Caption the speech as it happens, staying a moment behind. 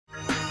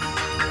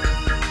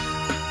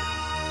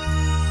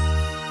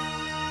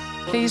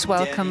Please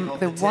welcome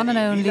the one and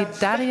only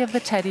Daddy of the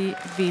Teddy,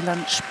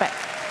 Wieland Speck.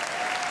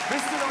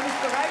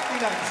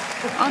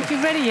 Aren't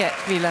you ready yet,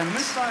 Wieland?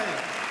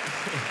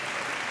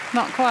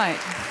 Not quite.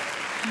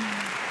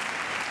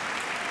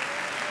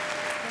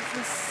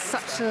 This is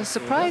such a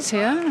surprise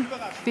here.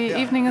 The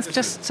evening is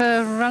just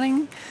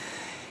running.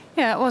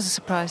 Yeah, it was a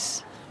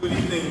surprise. Good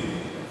evening,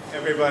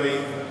 everybody.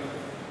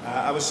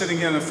 I was sitting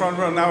here in the front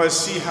row. Now I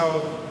see how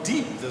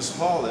deep this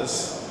hall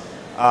is.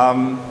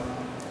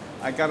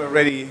 I got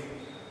already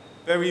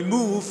very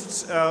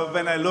moved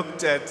when I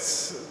looked at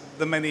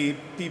the many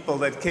people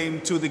that came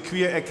to the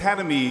Queer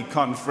Academy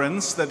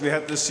conference that we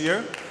had this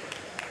year.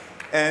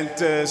 And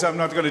so I'm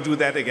not going to do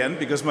that again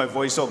because my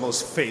voice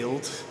almost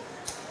failed.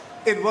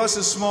 It was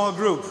a small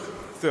group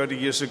 30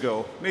 years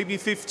ago, maybe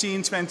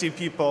 15, 20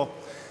 people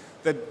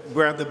that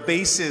were the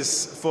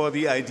basis for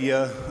the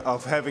idea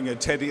of having a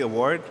Teddy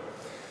Award.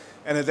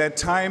 And at that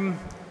time,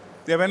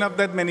 there were not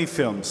that many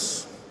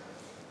films.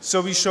 So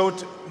we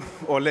showed,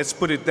 or let's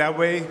put it that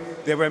way,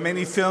 there were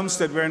many films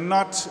that were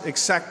not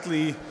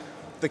exactly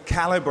the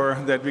caliber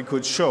that we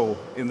could show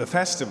in the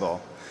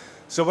festival.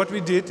 So what we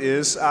did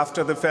is,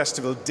 after the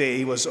festival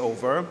day was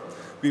over,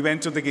 we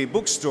went to the gay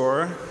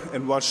bookstore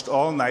and watched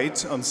all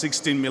night on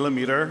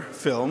 16mm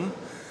film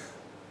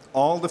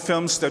all the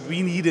films that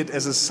we needed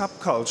as a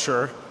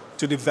subculture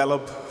to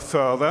develop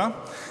further.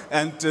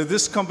 And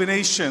this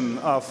combination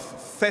of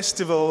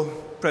festival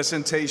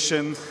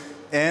presentation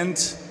and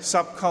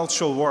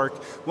subcultural work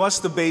was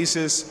the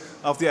basis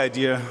of the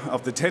idea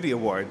of the Teddy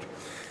Award.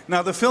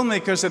 Now, the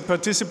filmmakers that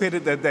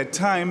participated at that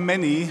time,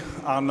 many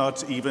are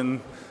not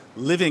even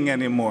living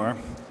anymore.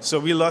 So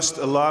we lost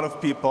a lot of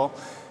people,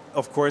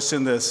 of course,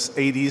 in the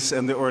 80s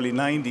and the early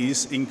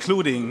 90s,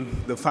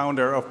 including the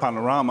founder of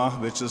Panorama,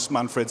 which is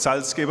Manfred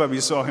Salzgeber. We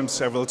saw him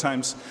several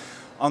times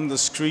on the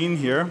screen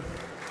here.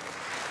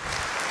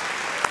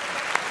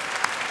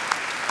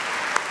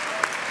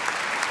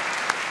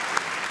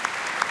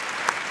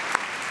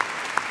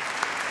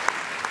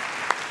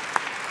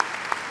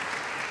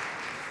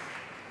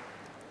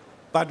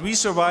 But we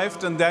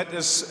survived, and that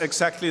is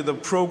exactly the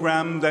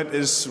program that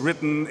is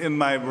written in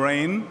my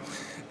brain.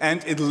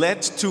 And it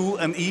led to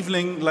an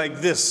evening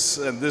like this.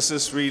 And this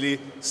is really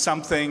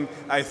something.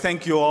 I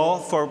thank you all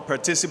for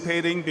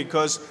participating,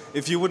 because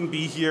if you wouldn't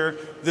be here,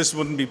 this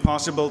wouldn't be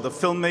possible. The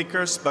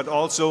filmmakers, but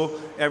also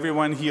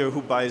everyone here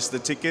who buys the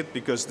ticket,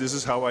 because this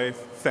is how I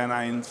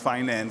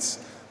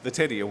finance the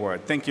Teddy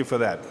Award. Thank you for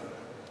that.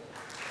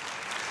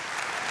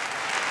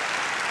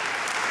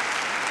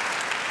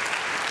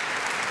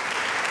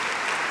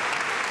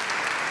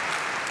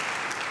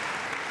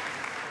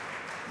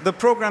 The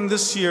program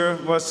this year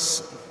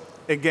was,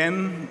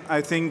 again,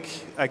 I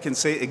think I can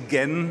say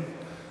again,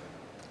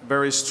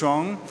 very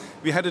strong.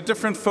 We had a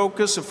different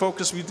focus, a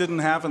focus we didn't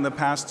have in the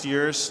past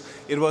years.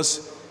 It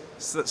was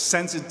the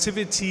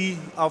sensitivity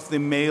of the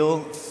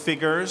male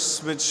figures,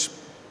 which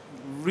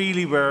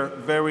really were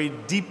very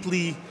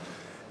deeply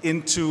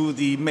into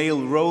the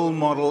male role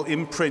model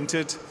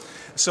imprinted.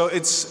 So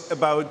it's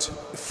about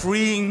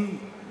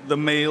freeing the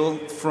male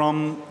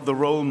from the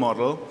role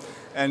model.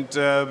 And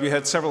we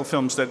had several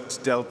films that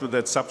dealt with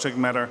that subject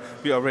matter.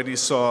 We already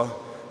saw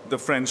the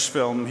French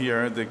film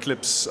here, the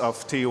clips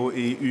of Théo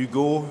et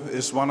Hugo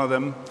is one of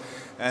them.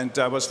 And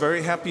I was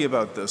very happy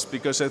about this,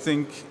 because I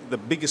think the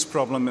biggest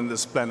problem in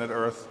this planet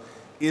Earth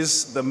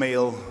is the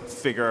male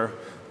figure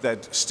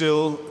that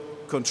still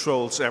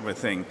controls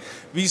everything.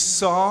 We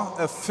saw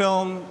a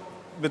film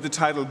with the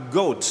title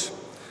Goat,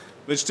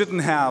 which didn't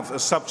have a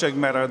subject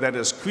matter that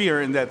is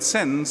queer in that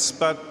sense,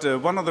 but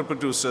one of the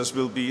producers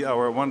will be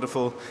our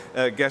wonderful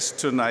guest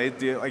tonight,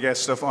 the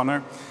guest of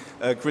honor,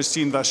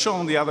 Christine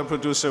Vachon. The other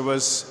producer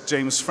was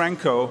James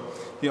Franco.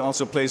 He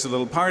also plays a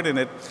little part in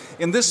it.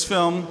 In this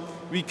film,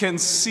 we can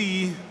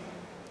see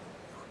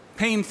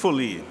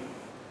painfully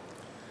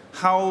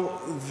how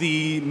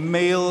the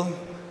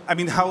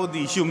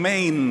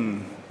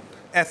humane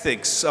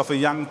ethics of a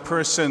young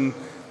person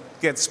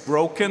gets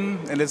broken,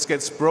 and it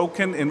gets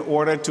broken in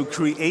order to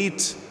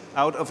create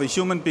out of a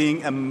human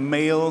being a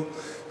male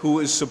who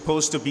is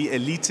supposed to be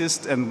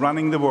elitist and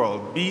running the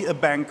world. Be a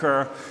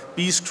banker,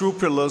 be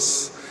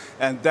scrupulous,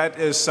 and that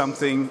is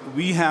something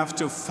we have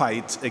to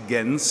fight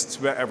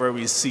against wherever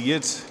we see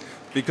it,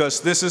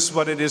 because this is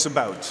what it is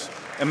about,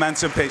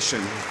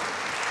 emancipation.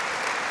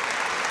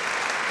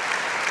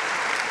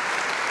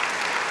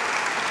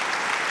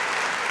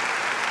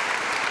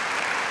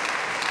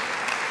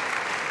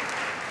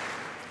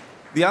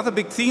 The other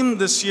big theme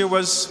this year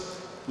was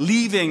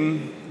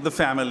leaving the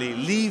family,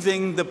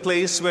 leaving the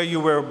place where you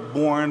were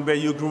born, where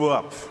you grew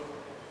up.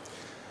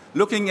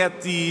 Looking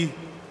at the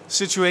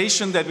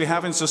situation that we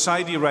have in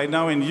society right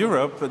now in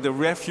Europe, the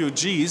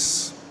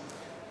refugees,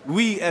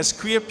 we as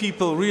queer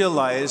people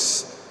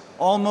realize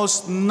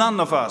almost none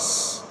of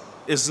us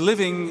is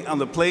living on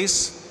the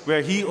place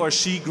where he or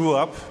she grew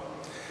up.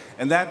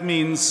 And that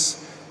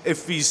means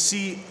if we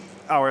see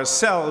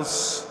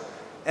ourselves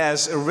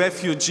as a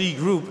refugee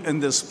group in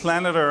this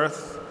planet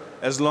Earth,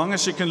 as long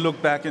as you can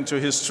look back into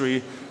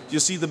history, you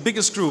see the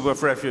biggest group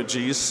of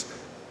refugees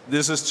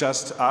This is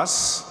just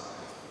us.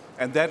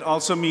 And that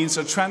also means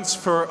a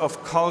transfer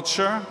of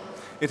culture.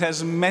 It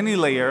has many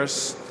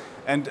layers.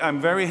 And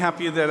I'm very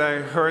happy that I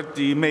heard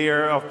the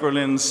mayor of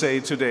Berlin say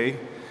today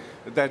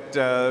that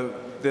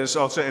there's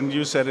also, and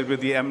you said it with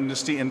the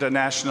Amnesty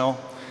International,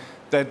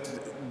 that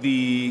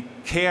the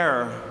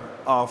care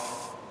of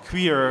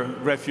queer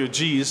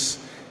refugees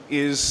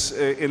is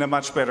in a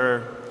much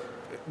better,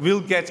 will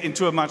get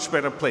into a much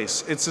better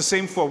place. It's the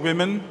same for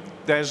women.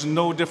 There's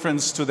no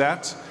difference to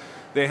that.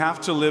 They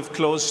have to live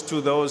close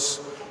to those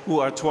who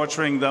are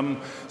torturing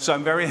them. So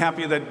I'm very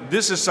happy that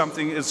this is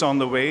something that's on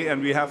the way,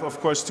 and we have, of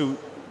course, to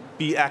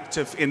be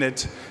active in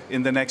it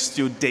in the next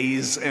few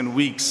days and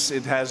weeks.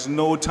 It has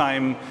no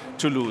time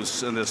to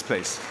lose in this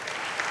place.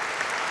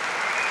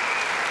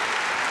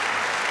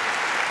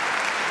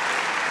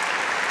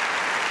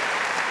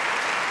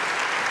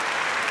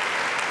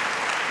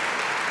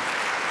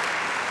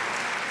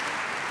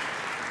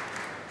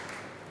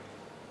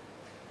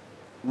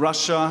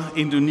 Russia,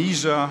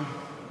 Indonesia,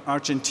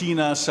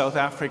 Argentina, South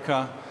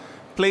Africa,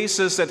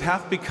 places that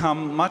have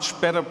become much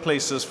better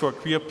places for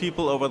queer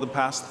people over the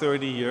past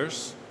 30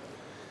 years.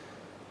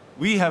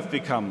 We have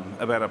become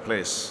a better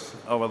place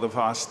over the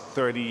past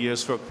 30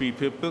 years for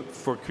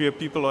queer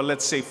people, or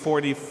let's say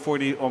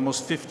 40,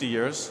 almost 50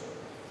 years.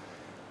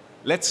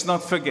 Let's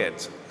not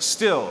forget,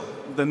 still,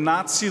 the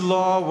Nazi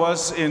law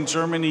was in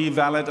Germany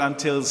valid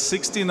until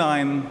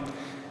 '69,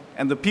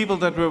 and the people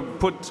that were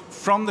put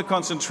from the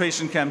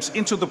concentration camps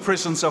into the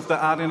prisons of the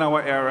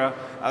Adenauer era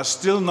are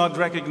still not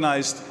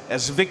recognized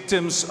as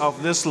victims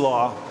of this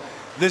law.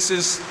 This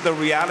is the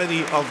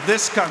reality of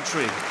this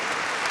country.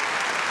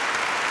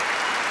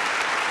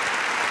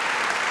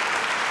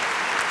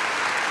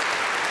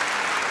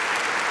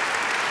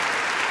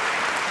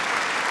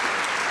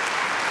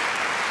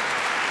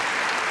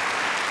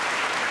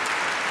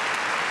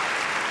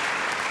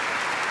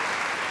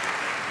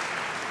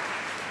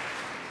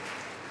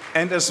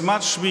 And as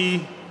much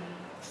we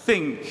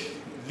think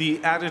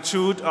the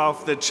attitude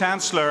of the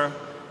Chancellor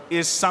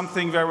is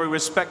something very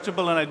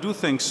respectable, and I do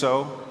think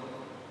so,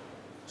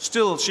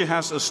 still she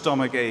has a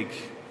stomach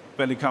ache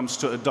when it comes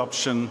to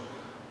adoption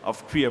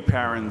of queer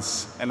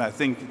parents, and I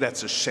think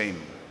that's a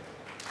shame.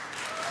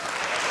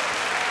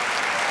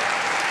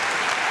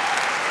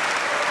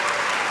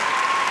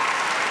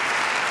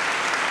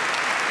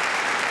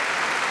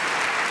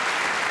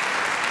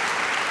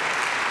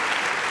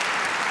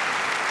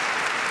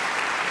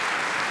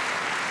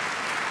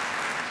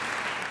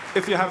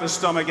 If you have a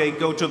stomachache,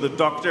 go to the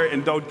doctor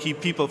and don't keep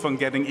people from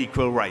getting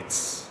equal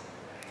rights.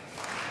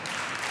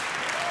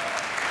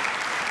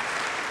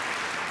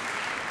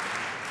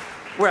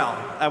 Well,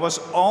 I was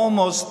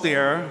almost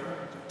there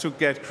to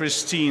get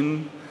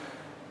Christine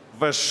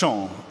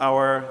Vachon,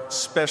 our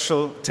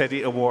special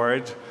Teddy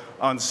Award,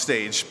 on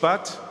stage.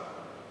 But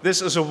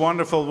this is a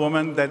wonderful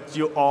woman that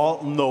you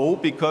all know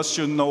because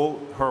you know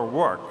her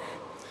work.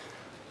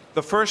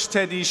 The first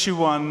Teddy she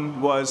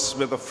won was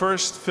with the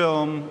first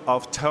film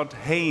of Todd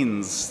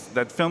Haynes.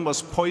 That film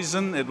was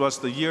Poison. It was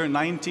the year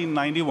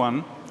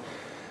 1991.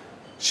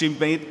 She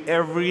made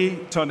every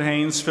Todd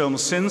Haynes film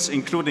since,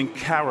 including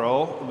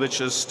Carol,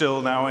 which is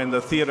still now in the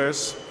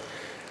theaters.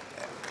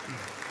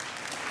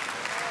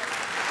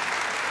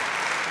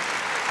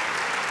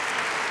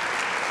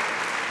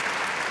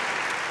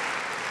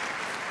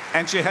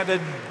 And she had a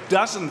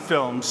dozen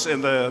films in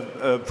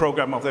the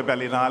program of the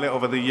Berlinale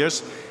over the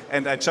years.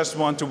 And I just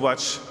want to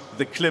watch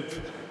the clip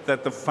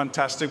that the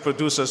fantastic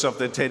producers of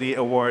the Teddy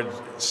Award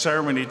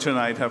ceremony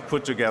tonight have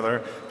put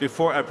together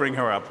before I bring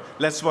her up.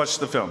 Let's watch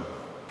the film.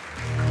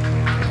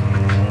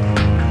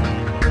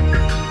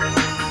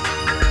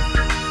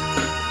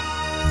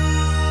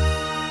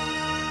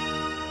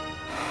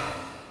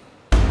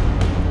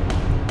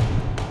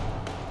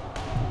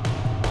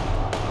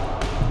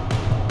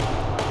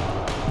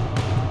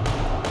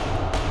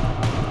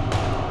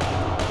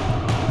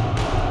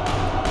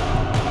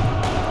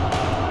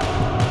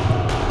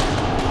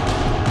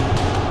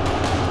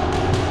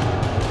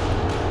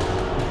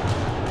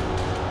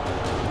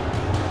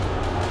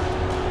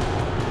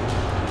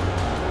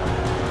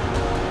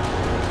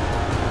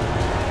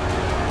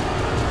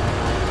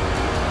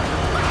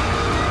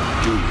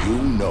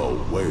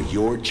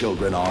 Your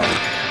children are.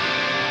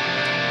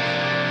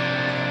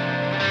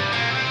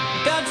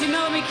 Don't you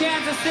know me,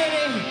 Kansas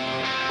City?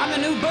 I'm the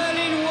new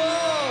Berlin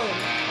Wall.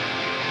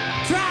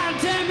 Try to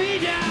tear me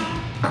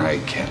down.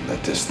 I can't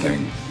let this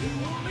thing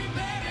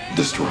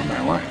destroy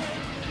my life.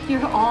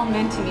 You're all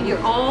meant to me.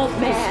 You're all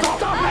meant.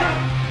 Stop it!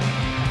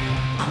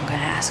 I'm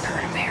gonna ask her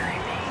to marry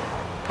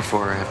me.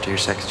 Before or after your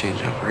sex change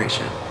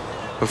operation?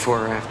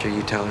 Before or after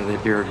you tell her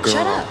that you're a girl?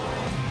 Shut up.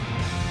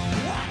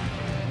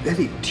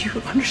 Eddie, do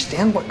you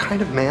understand what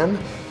kind of man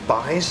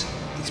buys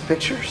these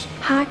pictures?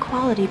 High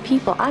quality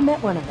people. I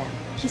met one of them.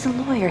 He's a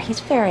lawyer. He's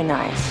very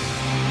nice.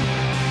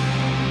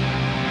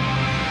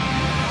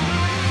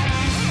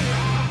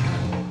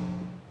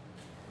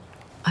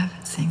 I've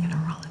been seeing a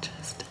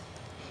neurologist.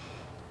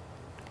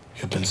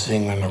 You've been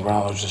seeing a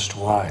neurologist,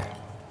 why?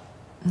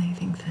 They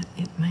think that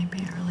it might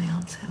be early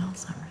onset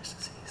Alzheimer's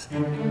disease.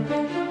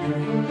 An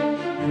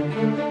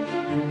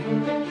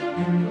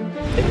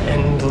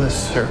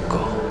endless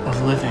circle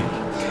of living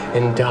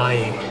and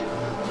dying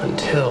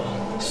until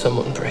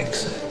someone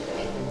breaks it.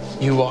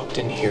 You walked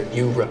in here,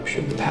 you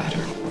ruptured the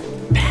pattern.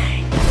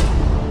 Bang!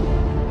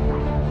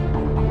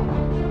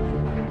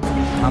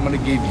 I'm gonna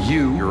give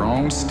you your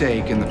own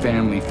stake in the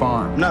family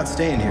farm. I'm not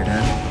staying here,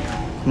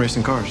 Dad. I'm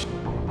racing cars.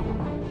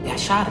 Yeah, I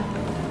shot him.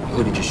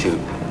 Who did you shoot?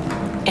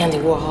 Andy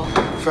Warhol.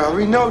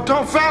 Valerie, no,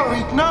 don't,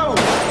 Valerie, no!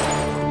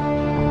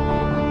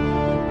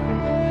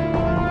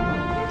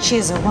 She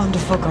is a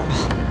wonderful girl.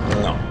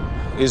 No,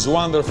 he's a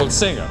wonderful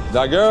singer.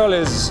 The girl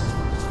is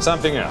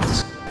something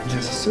else.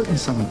 There's certainly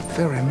someone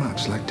very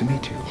much like to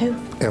meet you. Who?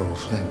 Errol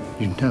Flynn.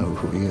 You know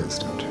who he is,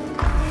 don't you?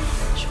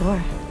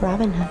 Sure,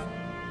 Robin Hood.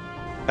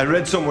 I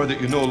read somewhere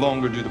that you no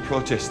longer do the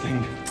protest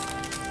thing.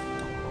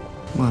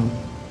 Well,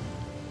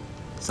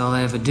 that's all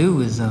I ever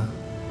do is,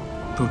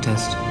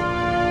 protest.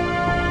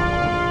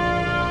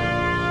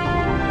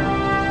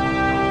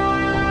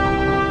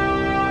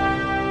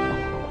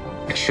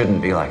 It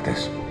shouldn't be like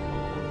this.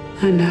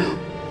 I know.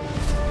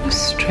 What a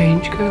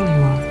strange girl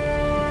you are.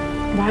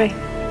 Why?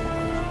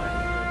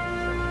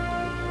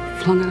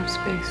 Flung out of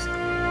space.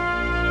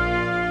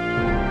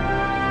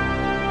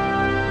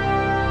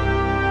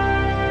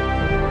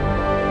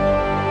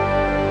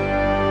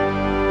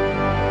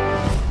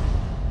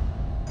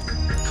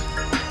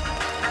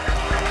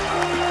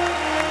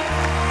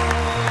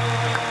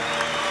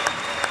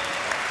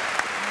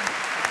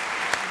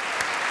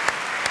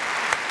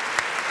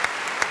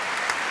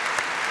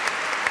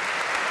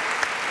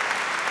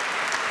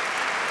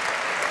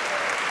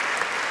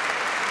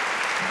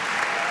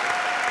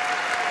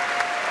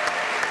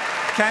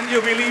 Can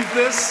you believe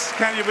this?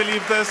 Can you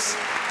believe this?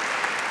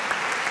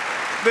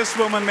 This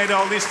woman made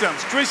all these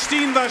films.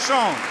 Christine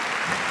Vachon.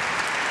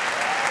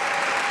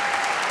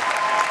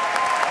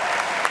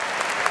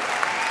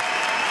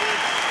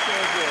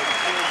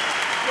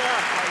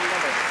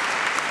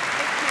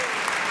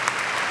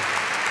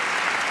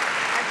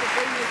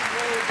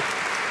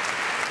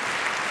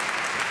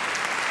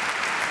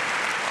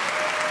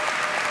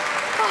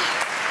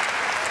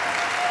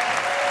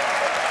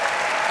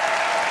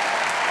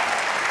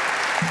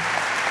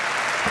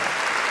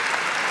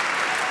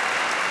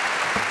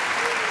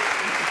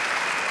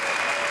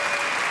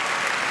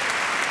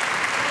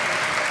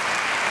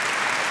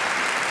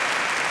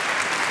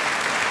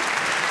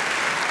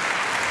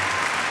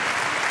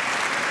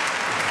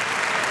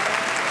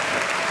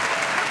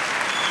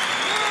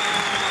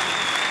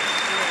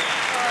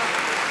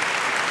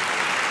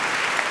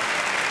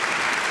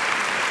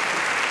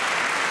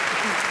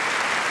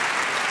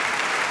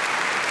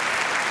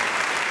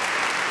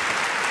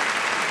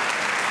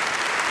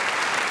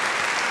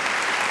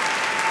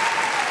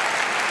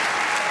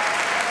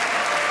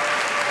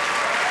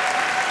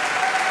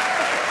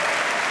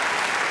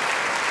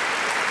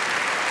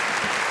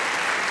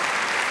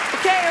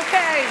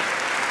 Okay.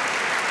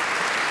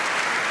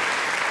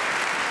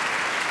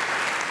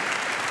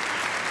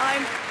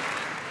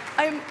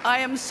 I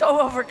am so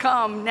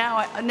overcome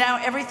now. Now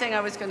everything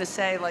I was going to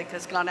say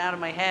has gone out of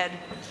my head.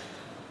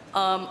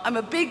 I'm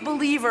a big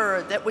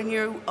believer that when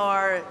you're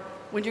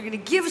going to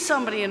give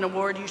somebody an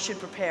award, you should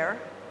prepare,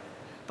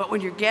 but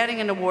when you're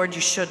getting an award,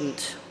 you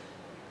shouldn't.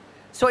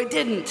 So I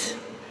didn't.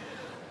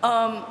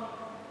 I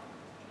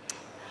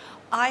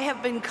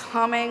have been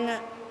coming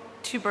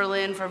to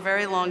Berlin for a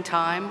very long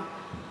time.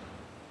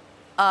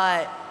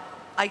 I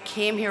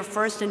came here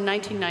first in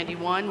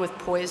 1991 with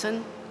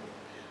Poison,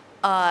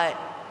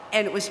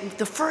 and it was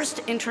the first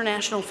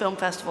international film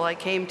festival I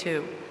came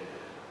to.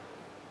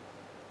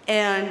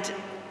 And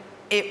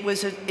it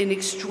was an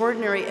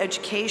extraordinary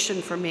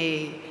education for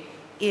me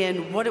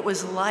in what it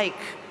was like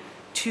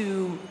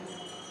to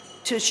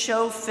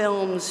show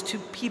films to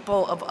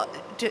people,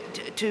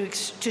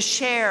 to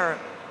share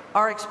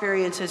our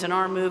experiences and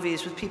our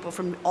movies with people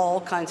from all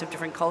kinds of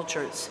different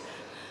cultures.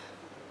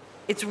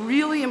 It's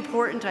really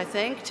important, I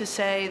think, to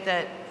say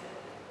that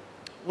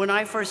when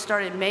I first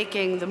started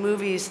making the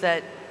movies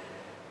that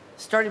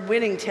started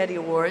winning Teddy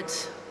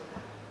Awards,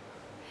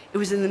 it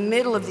was in the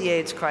middle of the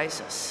AIDS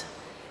crisis.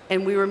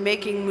 And we were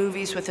making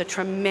movies with a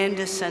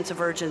tremendous sense of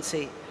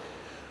urgency.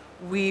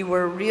 We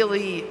were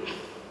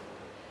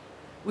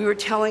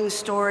telling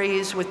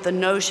stories with the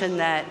notion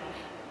that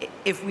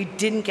if we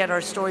didn't get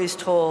our stories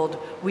told,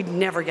 we'd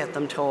never get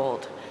them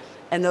told.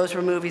 And those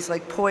were movies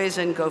like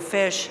Poison, Go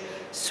Fish,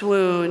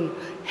 Swoon,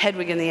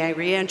 Hedwig and the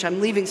Angry Inch. I'm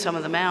leaving some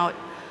of them out.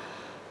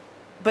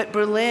 But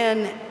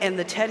Berlin and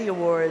the Teddy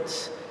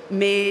Awards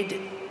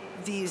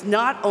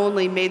not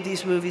only made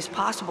these movies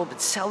possible,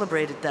 but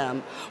celebrated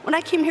them. When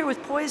I came here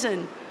with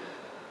Poison,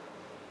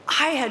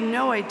 I had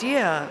no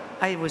idea.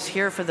 I was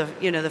here for the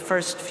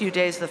first few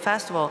days of the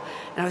festival,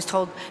 and I was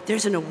told,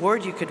 there's an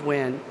award you could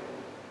win,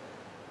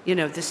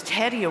 this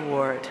Teddy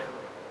Award.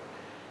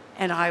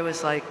 And I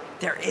was like,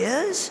 there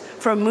is?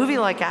 For a movie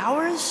like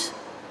ours?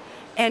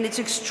 And it's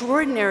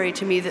extraordinary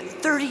to me that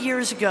 30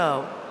 years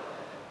ago,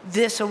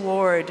 this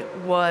award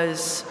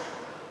was,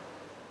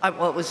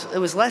 well, it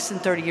was less than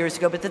 30 years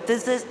ago, but that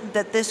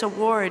this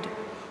award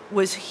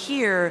was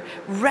here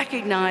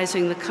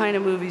recognizing the kind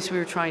of movies we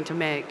were trying to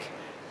make.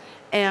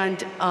 And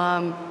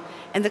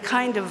the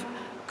kind of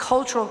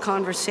cultural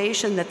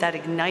conversation that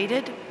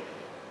ignited,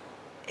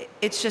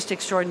 it's just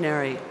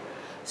extraordinary.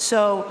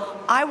 So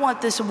I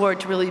want this award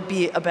to really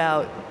be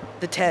about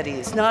the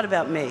Teddies, not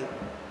about me.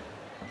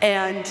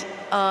 And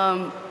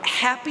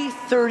happy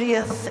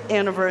 30th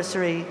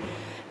anniversary.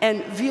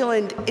 And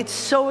Wieland, it's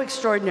so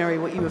extraordinary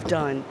what you have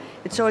done.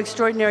 It's so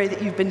extraordinary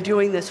that you've been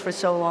doing this for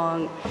so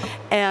long.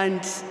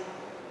 And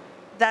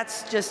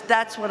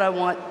that's what I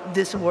want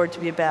this award to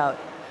be about.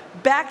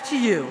 Back to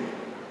you.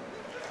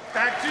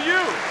 Back to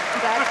you.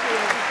 Back to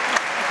you.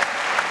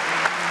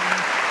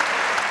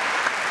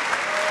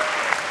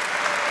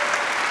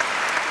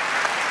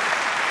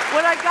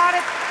 When I got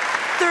it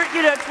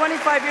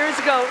 25 years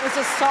ago, it was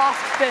a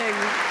soft thing.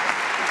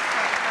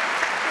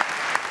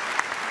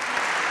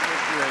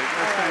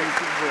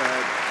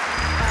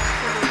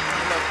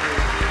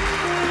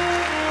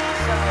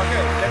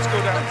 Okay, let's go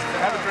down.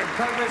 Have a drink.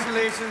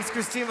 Congratulations,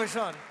 Christine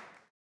Vachon.